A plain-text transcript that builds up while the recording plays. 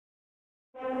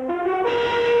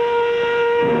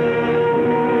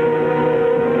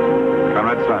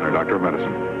Konrad Styner, Doctor of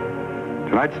Medicine.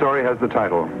 Tonight's story has the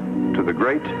title, To the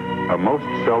Great, a Most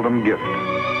Seldom Gift.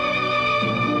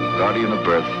 Guardian of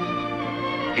birth,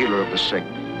 healer of the sick,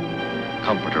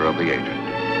 comforter of the aged.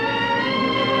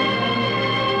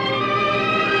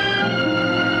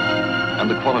 And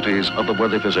the qualities of the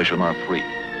worthy physician are three: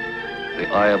 the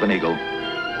eye of an eagle,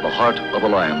 the heart of a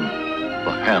lion,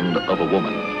 the hand of a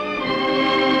woman.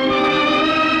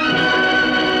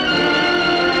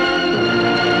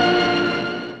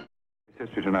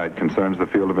 History tonight concerns the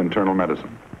field of internal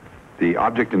medicine. The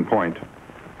object in point,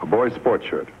 a boy's sports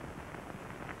shirt.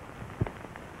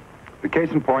 The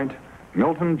case in point,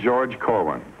 Milton George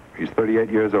Corwin. He's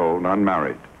 38 years old and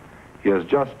unmarried. He has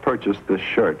just purchased this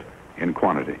shirt in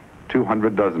quantity,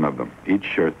 200 dozen of them, each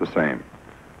shirt the same,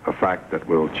 a fact that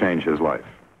will change his life.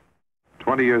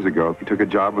 20 years ago, he took a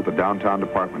job with a downtown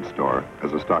department store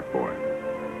as a stock boy.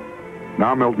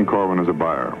 Now Milton Corwin is a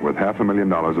buyer with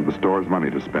 $500,000 of the store's money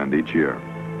to spend each year.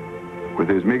 With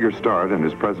his meager start and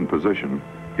his present position,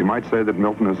 you might say that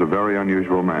Milton is a very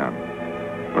unusual man.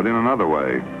 But in another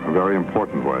way, a very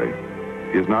important way,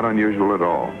 he is not unusual at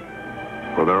all.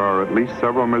 For there are at least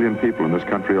several million people in this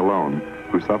country alone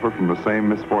who suffer from the same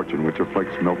misfortune which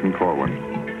afflicts Milton Corwin.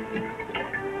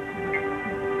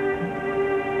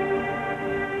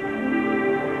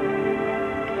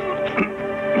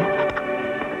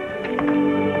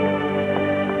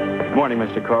 Morning,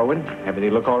 Mr. Corwin. Everything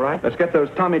look all right? Let's get those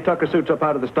Tommy Tucker suits up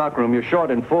out of the stockroom. You're short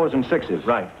in 4s and 6s.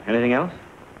 Right. Anything else?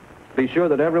 Be sure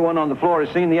that everyone on the floor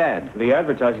has seen the ad. The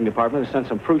advertising department has sent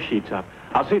some proof sheets up.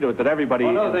 I'll see to it that everybody...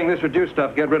 Well, another thing, this reduced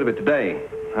stuff, get rid of it today.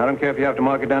 I don't care if you have to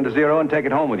mark it down to 0 and take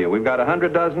it home with you. We've got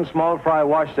 100 dozen small fry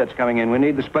wash sets coming in. We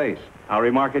need the space. I'll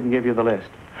remark it and give you the list.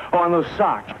 Oh, and those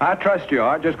socks. I trust you,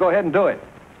 Art. Just go ahead and do it.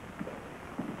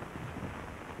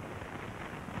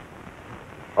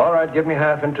 All right, give me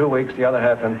half in 2 weeks, the other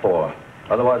half in 4.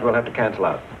 Otherwise, we'll have to cancel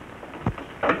out.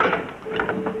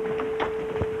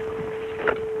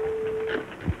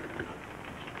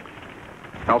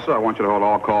 Elsa, I want you to hold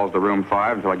all calls to room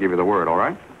 5 until I give you the word, all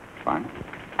right? Fine.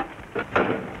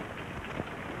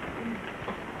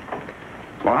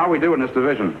 Well, how are we do in this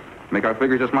division? Make our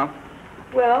figures this month?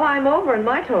 Well, I'm over in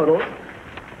my totals.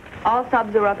 All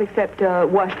subs are up except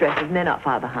wash dresses, and they're not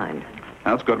far behind.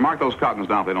 That's good. Mark those cottons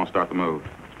down if they don't start to move.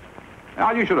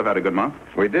 Al, you should have had a good month.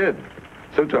 We did.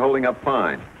 Suits are holding up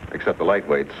fine, except the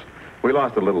lightweights. We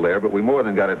lost a little there, but we more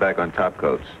than got it back on top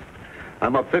coats.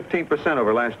 I'm up 15%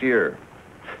 over last year.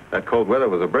 That cold weather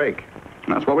was a break.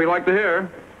 That's what we like to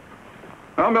hear.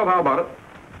 Well, Milt, how about it?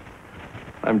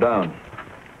 I'm down.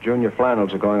 Junior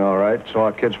flannels are going all right, so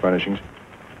are kids' furnishings.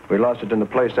 We lost it in the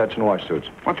play sets and wash suits.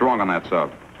 What's wrong on that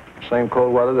sub? Same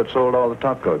cold weather that sold all the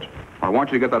top coats. I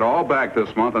want you to get that all back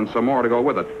this month and some more to go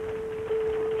with it.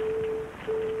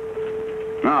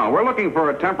 Now, we're looking for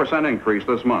a 10% increase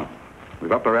this month.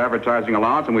 We've upped our advertising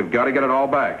allowance, and we've got to get it all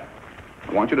back.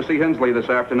 I want you to see Hensley this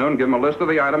afternoon and give him a list of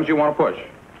the items you want to push.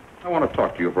 I want to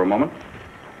talk to you for a moment.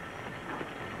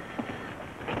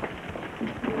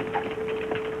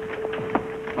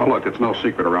 Oh, look, it's no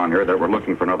secret around here that we're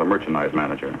looking for another merchandise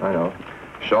manager. I know.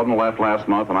 Sheldon left last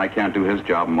month, and I can't do his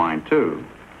job and mine, too.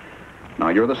 Now,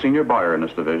 you're the senior buyer in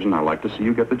this division. I'd like to see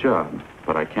you get the job.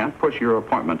 But I can't push your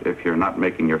appointment if you're not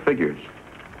making your figures.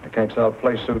 I can't sell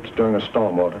play suits during a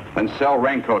storm, Walter. Then sell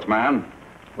raincoats, man.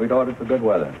 We'd ordered for good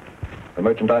weather. The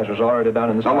merchandise was already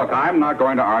down in the Now, stock. look, I'm not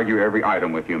going to argue every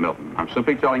item with you, Milton. I'm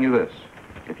simply telling you this.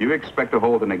 If you expect to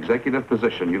hold an executive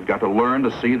position, you've got to learn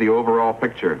to see the overall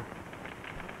picture.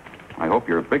 I hope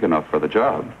you're big enough for the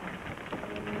job.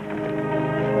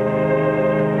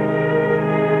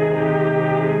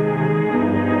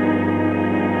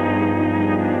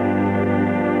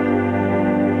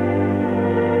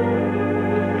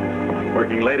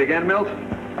 Working late again, Milt?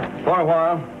 For a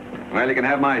while. Well, you can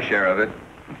have my share of it.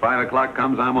 When 5 o'clock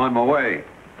comes, I'm on my way.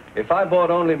 If I bought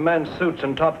only men's suits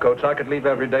and top coats, I could leave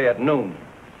every day at noon.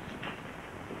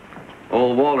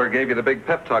 Old Walter gave you the big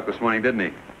pep talk this morning, didn't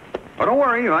he? Oh, don't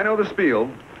worry, I know the spiel.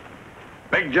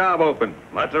 Big job open,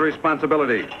 lots of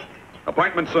responsibility.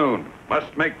 Appointment soon.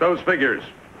 Must make those figures.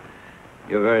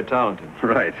 You're very talented.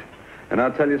 Right. And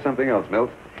I'll tell you something else, Milt.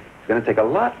 It's going to take a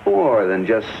lot more than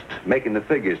just making the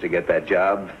figures to get that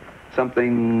job.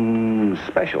 Something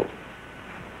special.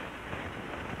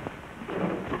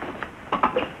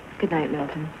 Good night,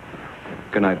 Milton.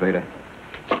 Good night, Veda.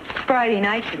 Friday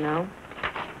night, you know.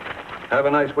 Have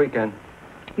a nice weekend.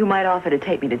 You might offer to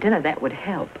take me to dinner. That would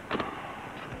help.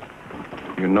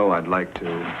 You know I'd like to.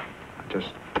 I just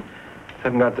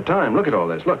haven't got the time. Look at all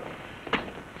this. Look.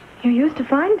 You used to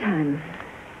find time.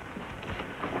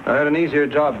 I had an easier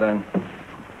job then.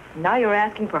 Now you're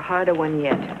asking for a harder one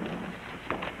yet.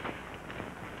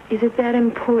 Is it that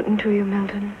important to you,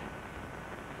 Milton?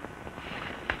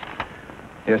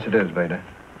 Yes, it is, Veda.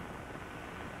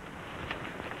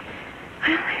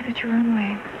 Well, have it your own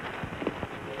way.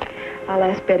 I'll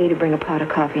ask Betty to bring a pot of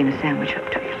coffee and a sandwich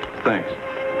up to you. Thanks.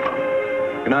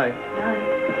 Good night. Bye.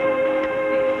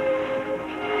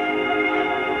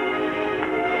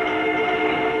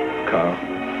 Carl,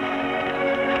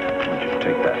 why don't you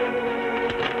take that?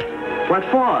 What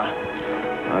for?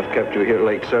 I've kept you here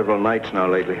late several nights now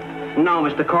lately. No,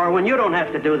 Mr. Corwin, you don't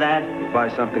have to do that. You buy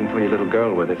something for your little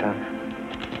girl with it, huh?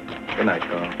 Good night,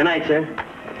 Carl. Good night, sir.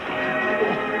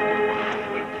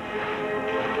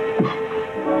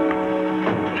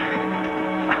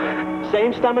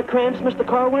 Same stomach cramps, Mr.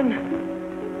 Corwin?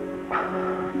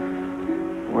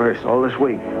 Worse, all this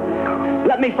week.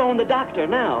 Let me phone the doctor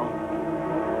now.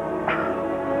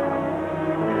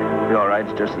 Be all right,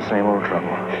 it's just the same old trouble.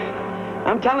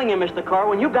 I'm telling you, Mr.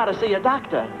 Corwin, you got to see a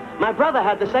doctor. My brother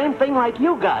had the same thing like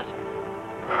you got.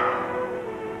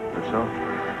 That's so?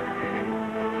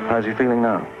 How's he feeling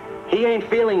now? He ain't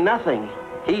feeling nothing.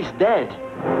 He's dead.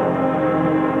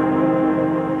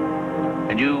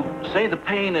 And you say the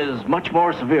pain is much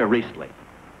more severe recently.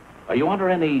 Are you under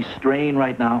any strain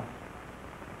right now?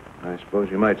 I suppose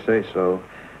you might say so.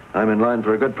 I'm in line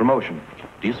for a good promotion.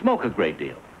 Do you smoke a great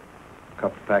deal? A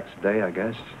couple packs a day, I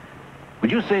guess.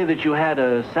 Would you say that you had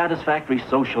a satisfactory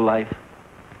social life?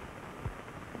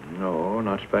 No,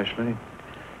 not especially.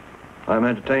 I'm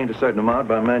entertained a certain amount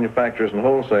by manufacturers and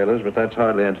wholesalers, but that's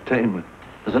hardly entertainment.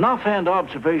 As an offhand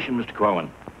observation, Mr.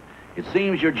 Corwin, it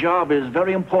seems your job is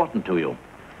very important to you.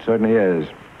 It certainly is.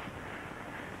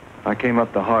 I came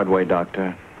up the hard way,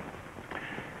 Doctor.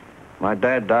 My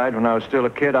dad died when I was still a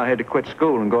kid. I had to quit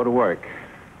school and go to work.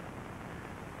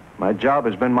 My job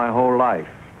has been my whole life.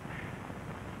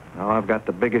 Now I've got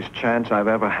the biggest chance I've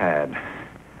ever had.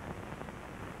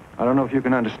 I don't know if you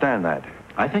can understand that.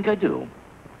 I think I do.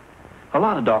 A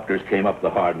lot of doctors came up the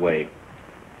hard way.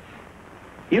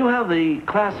 You have the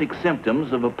classic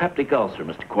symptoms of a peptic ulcer,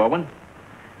 Mr. Corwin.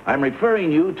 I'm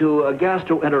referring you to a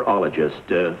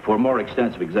gastroenterologist for more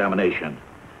extensive examination.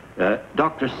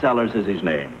 Dr. Sellers is his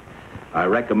name. I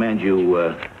recommend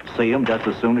you see him just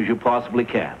as soon as you possibly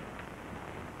can.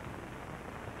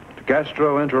 The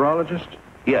gastroenterologist?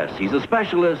 Yes, he's a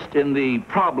specialist in the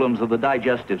problems of the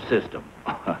digestive system.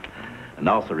 An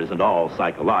ulcer isn't all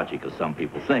psychologic, as some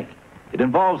people think. It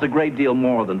involves a great deal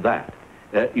more than that.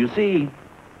 You see,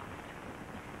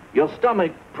 your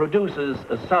stomach produces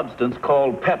a substance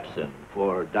called pepsin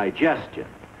for digestion.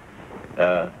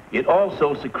 It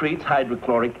also secretes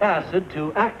hydrochloric acid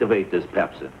to activate this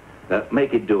pepsin,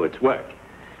 make it do its work.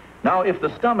 Now, if the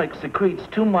stomach secretes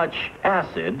too much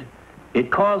acid, it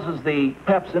causes the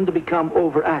pepsin to become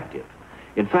overactive.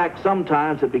 In fact,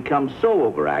 sometimes it becomes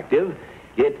so overactive,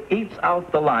 it eats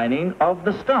out the lining of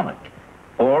the stomach,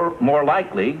 or more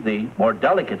likely, the more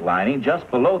delicate lining just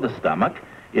below the stomach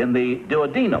in the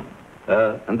duodenum,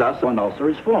 and thus an ulcer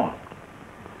is formed.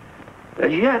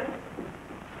 As yet,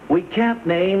 we can't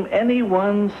name any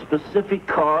one specific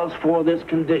cause for this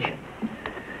condition.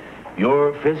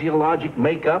 Your physiologic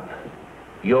makeup,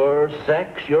 your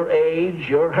sex, your age,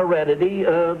 your heredity,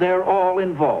 they're all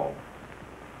involved.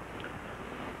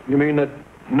 You mean that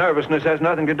nervousness has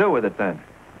nothing to do with it, then?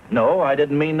 No, I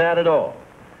didn't mean that at all.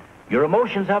 Your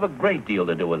emotions have a great deal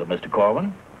to do with it, Mr.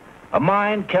 Corwin. A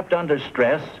mind kept under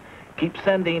stress keeps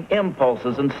sending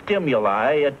impulses and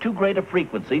stimuli at too great a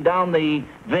frequency down the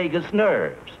vagus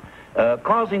nerves,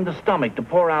 causing the stomach to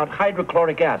pour out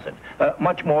hydrochloric acid,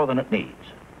 much more than it needs.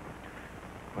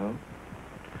 Well,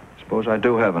 suppose I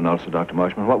do have an ulcer, Dr.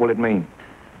 Marshman. What will it mean?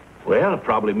 Well, it'll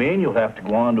probably mean you'll have to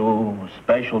go on to a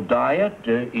special diet,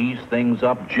 ease things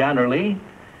up generally,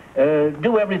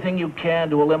 do everything you can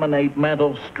to eliminate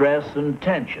mental stress and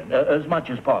tension as much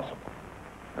as possible.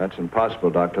 That's impossible,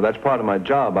 Doctor. That's part of my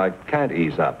job. I can't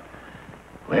ease up.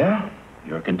 Well,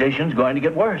 your condition's going to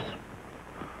get worse.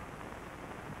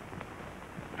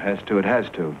 It has to, it has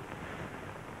to.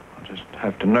 I'll just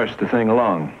have to nurse the thing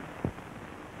along.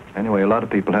 Anyway, a lot of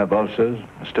people have ulcers,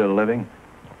 are still living.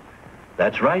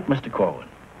 That's right, Mr. Corwin.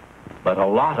 But a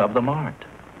lot of them aren't.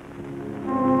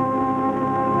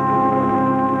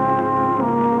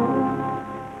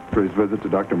 For his visit to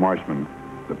Dr. Marshman,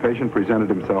 the patient presented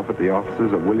himself at the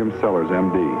offices of William Sellers,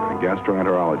 M.D., a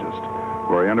gastroenterologist,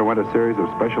 where he underwent a series of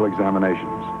special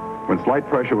examinations. When slight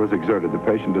pressure was exerted, the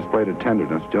patient displayed a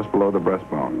tenderness just below the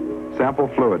breastbone. Sample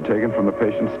fluid taken from the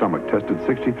patient's stomach tested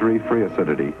 63 free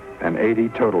acidity and 80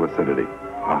 total acidity,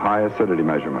 a high acidity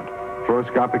measurement.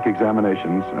 Fluoroscopic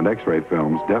examinations and X-ray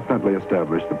films definitely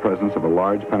established the presence of a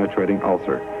large penetrating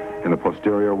ulcer in the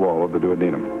posterior wall of the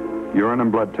duodenum. Urine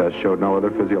and blood tests showed no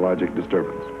other physiologic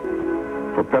disturbance.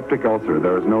 For peptic ulcer,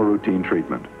 there is no routine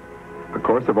treatment. A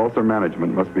course of ulcer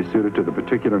management must be suited to the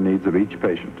particular needs of each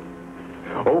patient.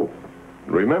 Oh,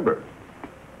 remember,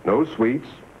 no sweets,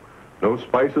 no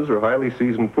spices or highly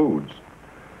seasoned foods.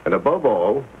 And above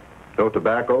all, no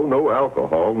tobacco, no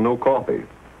alcohol, no coffee.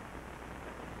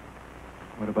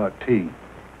 What about tea?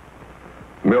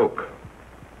 Milk.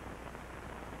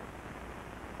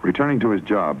 Returning to his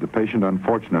job, the patient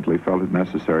unfortunately felt it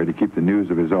necessary to keep the news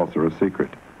of his ulcer a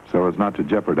secret, so as not to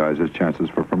jeopardize his chances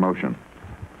for promotion.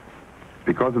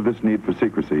 Because of this need for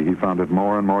secrecy, he found it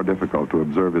more and more difficult to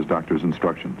observe his doctor's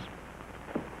instructions.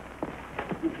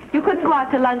 You couldn't go out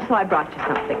to lunch, so I brought you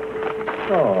something.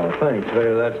 Oh, thanks.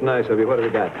 That's nice of you. What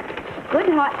have we got? Good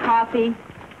hot coffee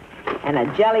and a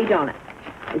jelly donut.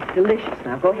 It's delicious.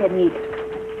 Now go ahead and eat it.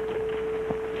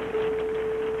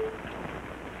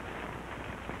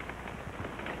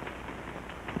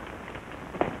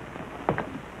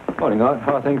 Morning, Art.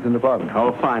 How are things in the department?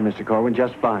 Oh, fine, Mr. Corwin,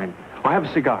 just fine. Oh, have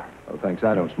a cigar. Oh, thanks.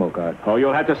 I don't smoke, Art. Oh,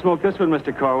 you'll have to smoke this one,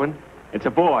 Mr. Corwin. It's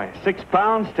a boy, 6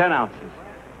 pounds, 10 ounces.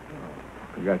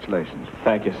 Congratulations.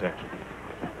 Thank you, sir.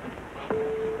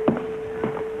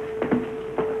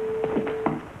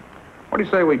 What do you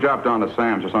say we drop down to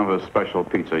Sam's for some of his special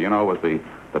pizza, you know, with the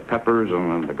peppers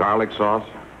and the garlic sauce?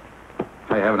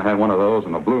 I haven't had one of those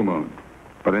in a blue moon.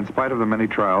 But in spite of the many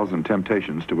trials and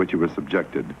temptations to which he was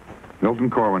subjected, Milton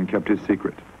Corwin kept his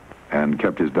secret and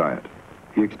kept his diet.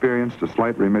 He experienced a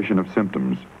slight remission of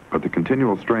symptoms, but the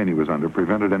continual strain he was under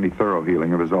prevented any thorough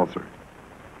healing of his ulcer.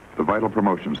 The vital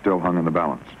promotion still hung in the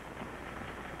balance.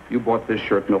 You bought this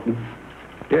shirt, Milton?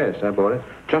 Yes, I bought it.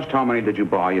 Just how many did you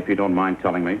buy, if you don't mind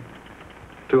telling me?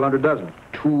 200 dozen.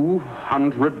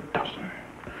 200 dozen.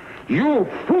 You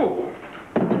fool!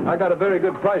 I got a very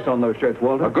good price on those shirts,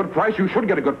 Walter. A good price? You should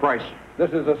get a good price.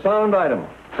 This is a sound item.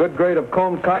 Good grade of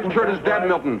combed cotton. That shirt is dead,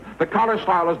 Milton. The collar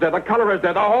style is dead. The color is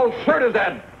dead. The whole shirt is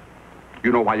dead.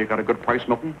 You know why you got a good price,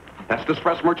 Milton? That's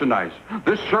distressed merchandise.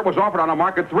 This shirt was offered on the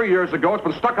market 3 years ago. It's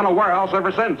been stuck in a warehouse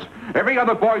ever since. Every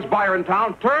other boys' buyer in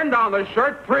town turned down the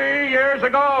shirt 3 years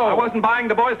ago. I wasn't buying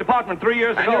the boys' department 3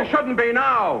 years ago. And you shouldn't be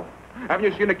now. Haven't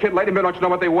you seen the kid lady? Don't you know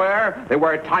what they wear? They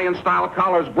wear Italian-style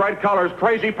collars, bright colors,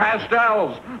 crazy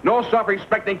pastels. No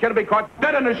self-respecting kid will be caught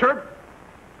dead in a shirt.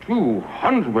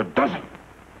 200 dozen.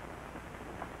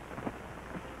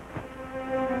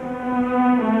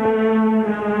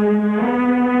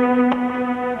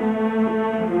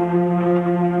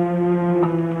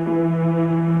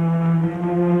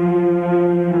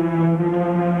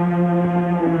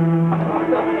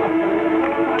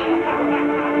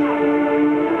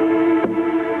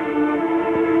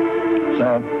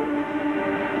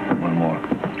 One more.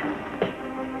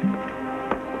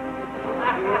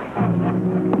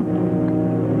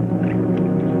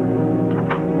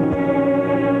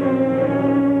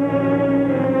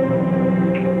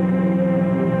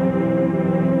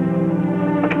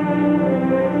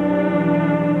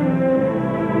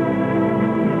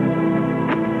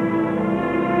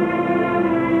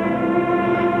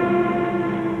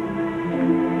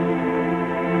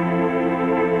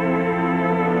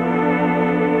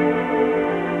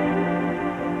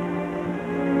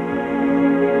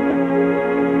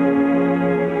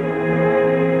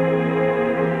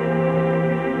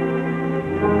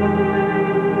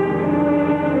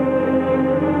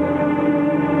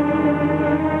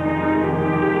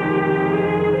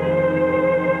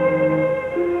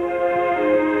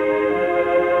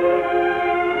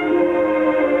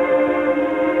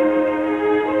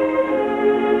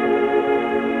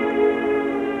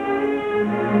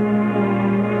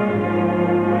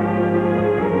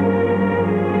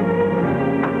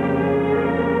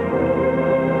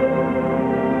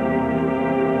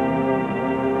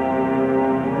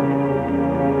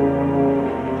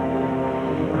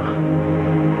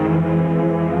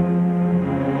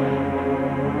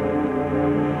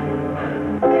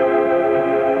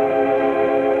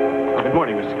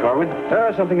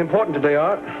 Something important today,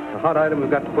 Art. A hot item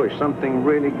we've got to push. Something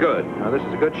really good. Now, this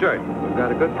is a good shirt. We've got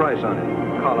a good price on it.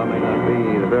 The collar may not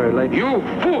be the very latest. You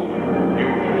fool! You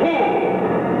fool!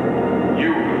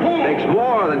 You fool! Takes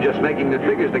more than just making the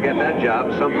figures to get that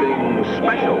job. Something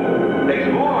special.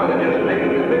 Takes more than just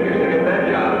making the figures to get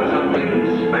that job.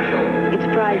 Something special. It's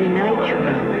Friday night, Joe.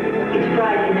 It's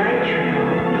Friday night, Joe.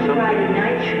 It's Friday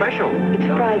night, Joe. Special. It's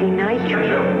Friday night, Joe.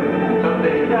 Special.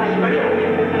 Something special.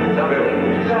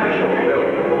 Something special.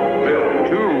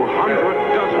 200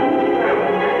 dozen.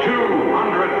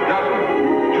 200 dozen.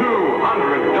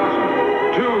 200 dozen.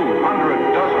 200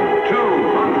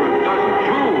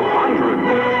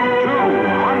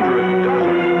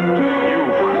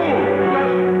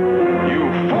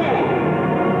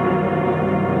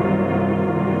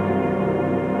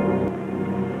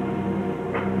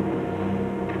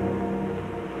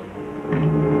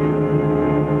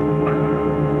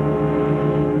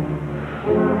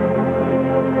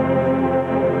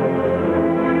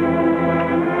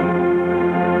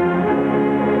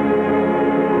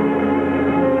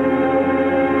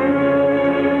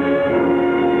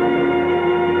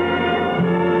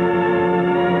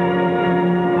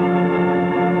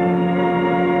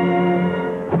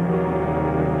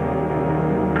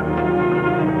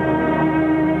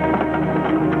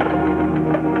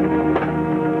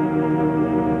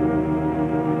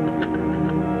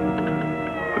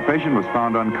 patient was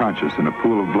found unconscious in a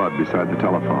pool of blood beside the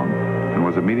telephone and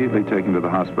was immediately taken to the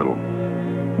hospital.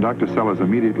 Dr. Sellers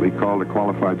immediately called a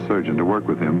qualified surgeon to work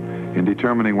with him in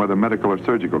determining whether medical or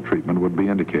surgical treatment would be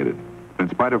indicated. In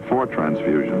spite of 4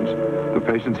 transfusions, the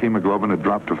patient's hemoglobin had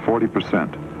dropped to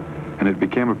 40%, and it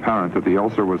became apparent that the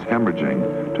ulcer was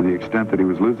hemorrhaging to the extent that he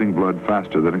was losing blood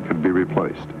faster than it could be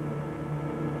replaced.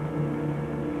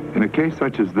 In a case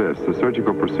such as this, the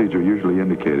surgical procedure usually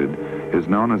indicated is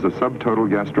known as a subtotal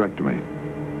gastrectomy.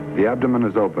 The abdomen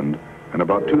is opened, and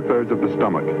about 2/3 of the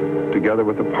stomach, together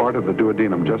with a part of the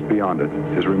duodenum just beyond it,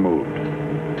 is removed.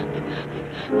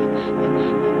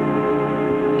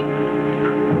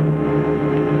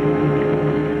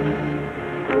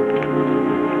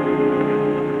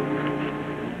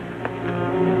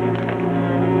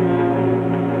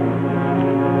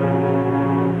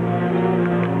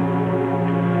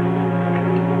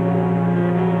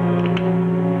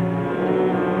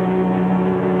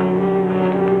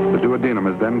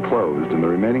 Then closed, and the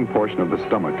remaining portion of the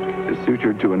stomach is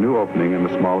sutured to a new opening in the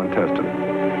small intestine.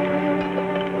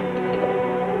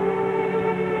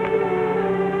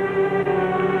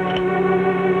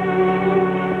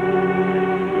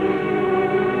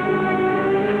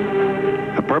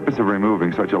 The purpose of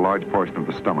removing such a large portion of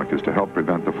the stomach is to help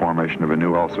prevent the formation of a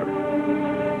new ulcer.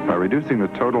 By reducing the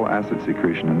total acid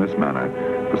secretion in this manner,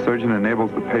 the surgeon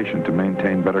enables the patient to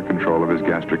maintain better control of his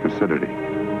gastric acidity.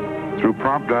 Through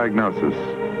prompt diagnosis,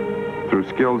 through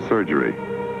skilled surgery,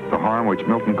 the harm which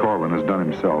Milton Corwin has done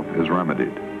himself is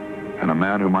remedied, and a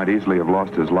man who might easily have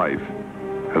lost his life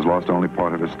has lost only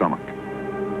part of his stomach.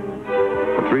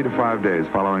 For 3 to 5 days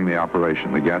following the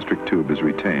operation, the gastric tube is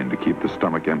retained to keep the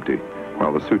stomach empty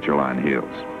while the suture line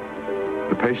heals.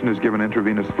 The patient is given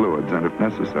intravenous fluids and, if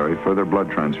necessary, further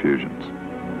blood transfusions.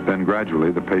 Then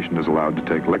gradually, the patient is allowed to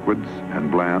take liquids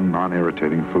and bland,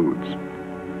 non-irritating foods.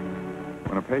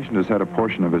 When a patient has had a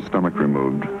portion of his stomach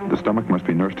removed, the stomach must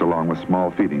be nursed along with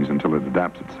small feedings until it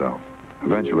adapts itself.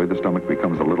 Eventually, the stomach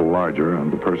becomes a little larger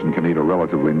and the person can eat a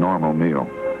relatively normal meal.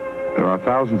 There are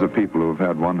thousands of people who have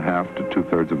had 1/2 to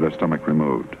 2/3 of their stomach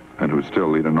removed and who still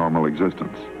lead a normal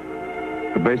existence.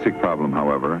 The basic problem,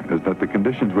 however, is that the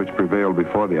conditions which prevailed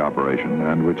before the operation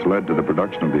and which led to the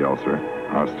production of the ulcer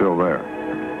are still there.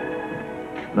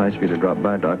 Nice of you to drop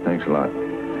by, Doc. Thanks a lot.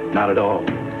 Not at all.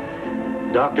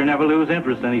 Doctor never lose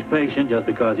interest in his patient just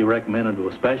because he recommended to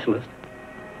a specialist.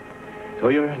 So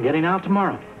you're getting out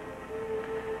tomorrow.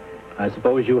 I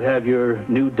suppose you have your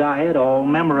new diet all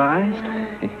memorized?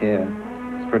 Yeah,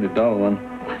 it's a pretty dull one.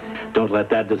 Don't let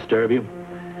that disturb you.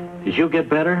 As you get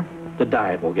better, the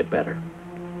diet will get better.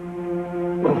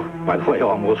 Oh, by the way, I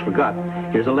almost forgot.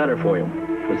 Here's a letter for you.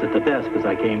 It was at the desk as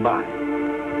I came by.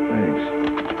 Thanks.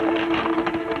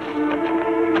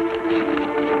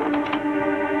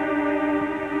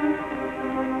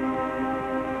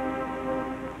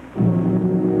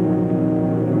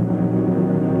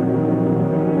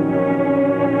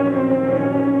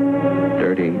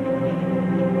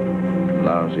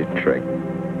 Trick.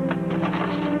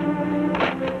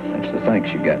 That's the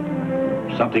thanks you get.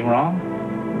 Something wrong?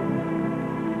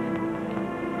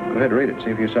 Go ahead, read it.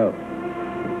 See for yourself.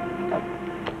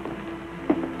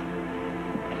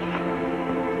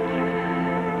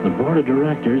 The board of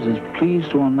directors is pleased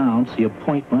to announce the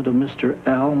appointment of Mr.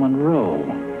 Al Monroe,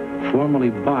 formerly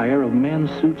buyer of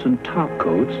men's suits and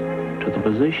topcoats, to the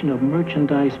position of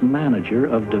merchandise manager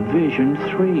of Division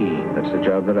 3. That's the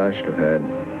job that I should have had.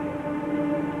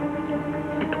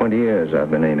 20 years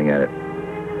I've been aiming at it.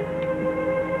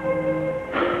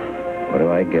 What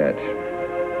do I get?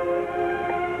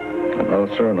 An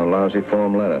ulcer and a lousy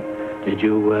form letter. Did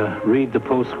you read the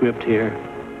postscript here?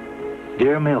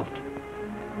 Dear Milt,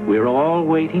 we're all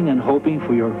waiting and hoping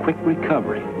for your quick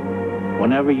recovery.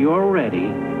 Whenever you're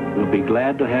ready, we'll be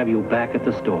glad to have you back at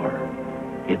the store.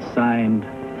 It's signed,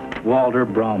 Walter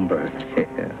Bromberg.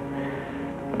 Yeah.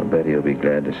 I'll bet he'll be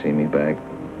glad to see me back.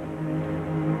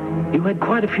 You had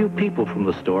quite a few people from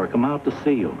the store come out to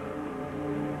see you.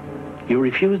 You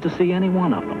refused to see any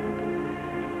one of them.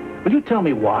 Will you tell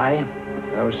me why?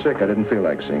 I was sick. I didn't feel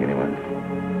like seeing anyone.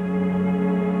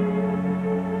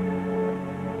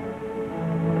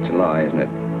 It's a lie, isn't it?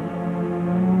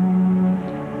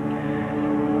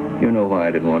 You know why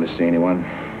I didn't want to see anyone.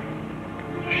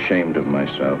 Ashamed of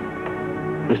myself.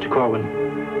 Mr. Corwin,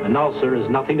 an ulcer is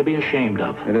nothing to be ashamed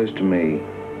of. It is to me.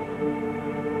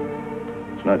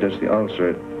 It's not just the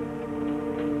ulcer.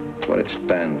 It's what it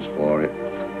stands for.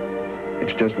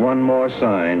 It's just one more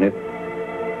sign. It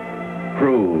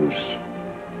proves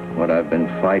what I've been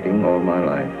fighting all my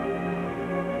life.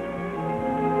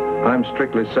 I'm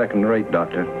strictly second-rate,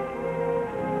 Doctor.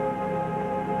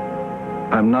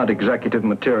 I'm not executive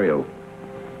material.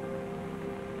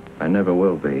 I never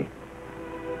will be.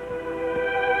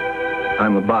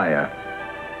 I'm a buyer.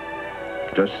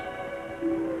 Just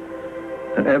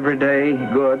an everyday,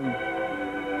 good,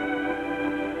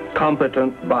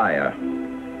 competent buyer.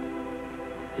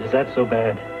 Is that so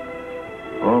bad?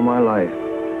 All my life,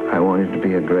 I wanted to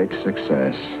be a great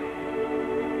success.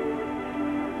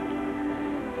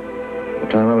 The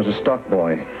time I was a stock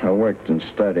boy, I worked and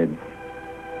studied.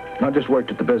 Not just worked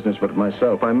at the business, but at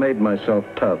myself. I made myself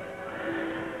tough.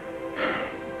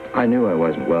 I knew I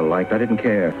wasn't well liked. I didn't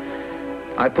care.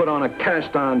 I put on a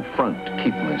cast-on front to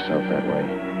keep myself that way.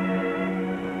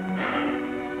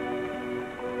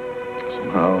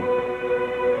 Somehow,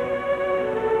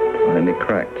 finally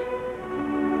cracked.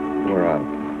 We're out.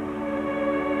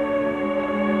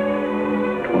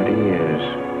 20 years.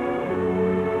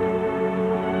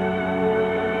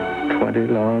 20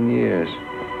 long years.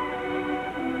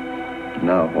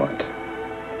 Now what?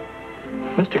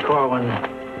 Mr. Corwin,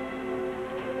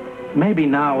 maybe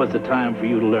now is the time for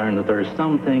you to learn that there are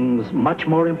some things much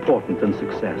more important than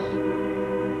success.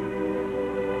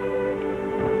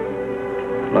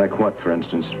 Like what, for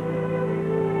instance?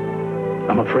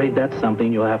 I'm afraid that's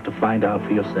something you'll have to find out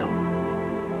for yourself.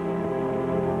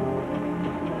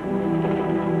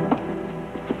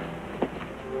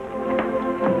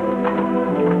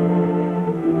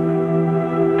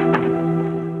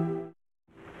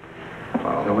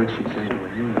 So what'd she say to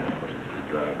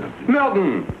you?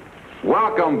 Milton!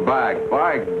 Welcome back.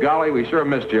 By golly, we sure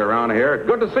missed you around here.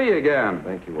 Good to see you again.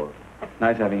 Thank you, Walt.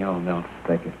 Nice having you home, Bill.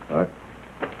 Thank you. All right.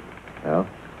 Al?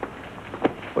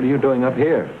 What are you doing up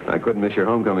here? I couldn't miss your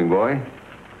homecoming, boy.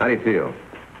 How do you feel?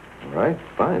 All right,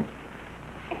 fine.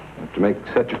 Have to make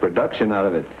such a production out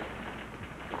of it.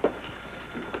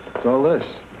 What's all this?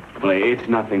 Well, it's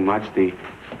nothing much. The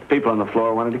people on the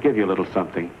floor wanted to give you a little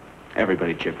something.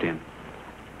 Everybody chipped in.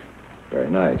 Very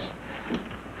nice.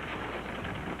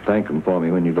 Thank them for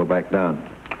me when you go back down.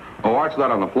 Oh, Art's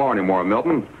not on the floor anymore,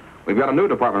 Milton. We've got a new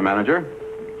department manager.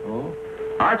 Oh?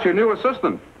 Art's your new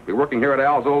assistant. Be working here at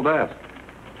Al's old desk.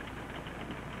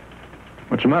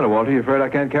 What's the matter, Walter? You afraid I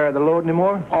can't carry the load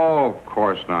anymore? Oh, of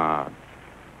course not.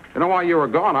 You know, while you were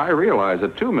gone, I realized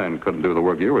that two men couldn't do the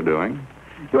work you were doing.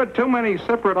 You had too many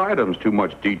separate items, too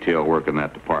much detail work in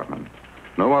that department.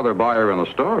 No other buyer in the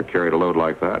store carried a load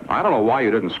like that. I don't know why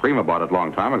you didn't scream about it a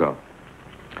long time ago.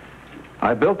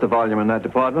 I built the volume in that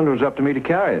department. It was up to me to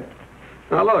carry it.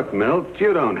 Now, look, Milt,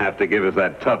 you don't have to give us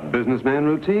that tough businessman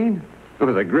routine. It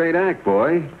was a great act,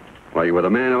 boy. Why, you were the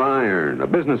man of iron, a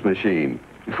business machine.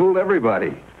 You fooled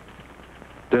everybody.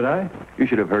 Did I? You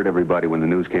should have heard everybody when the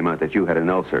news came out that you had an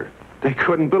ulcer. They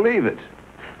couldn't believe it.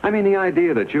 I mean, the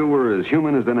idea that you were as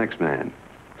human as the next man.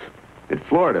 It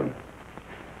floored them.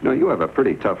 You know, you have a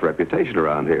pretty tough reputation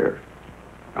around here.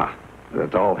 Ah,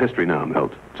 that's all history now,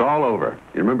 Milt. It's all over.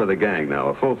 You remember the gang now,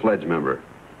 a full-fledged member.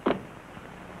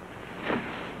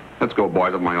 Let's go,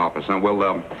 boys, at my office, and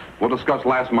we'll discuss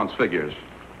last month's figures.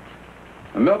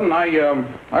 And Milton,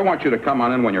 I want you to come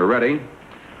on in when you're ready.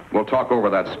 We'll talk over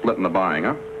that split in the buying,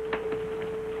 huh?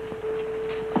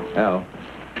 Al,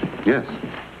 Yes.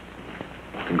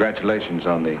 congratulations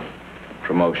on the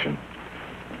promotion.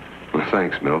 Well,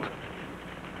 thanks, Milt.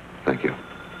 Thank you.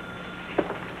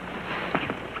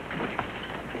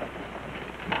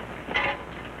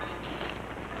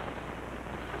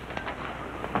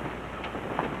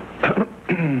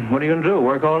 What are you going to do,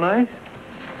 work all night?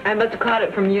 I must have caught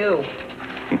it from you.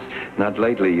 Not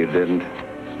lately, you didn't.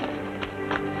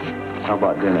 How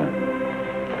about dinner?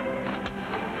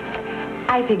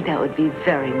 I think that would be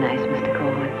very nice, Mr.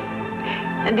 Corwin.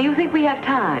 And do you think we have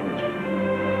time?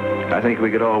 I think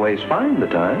we could always find the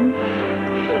time.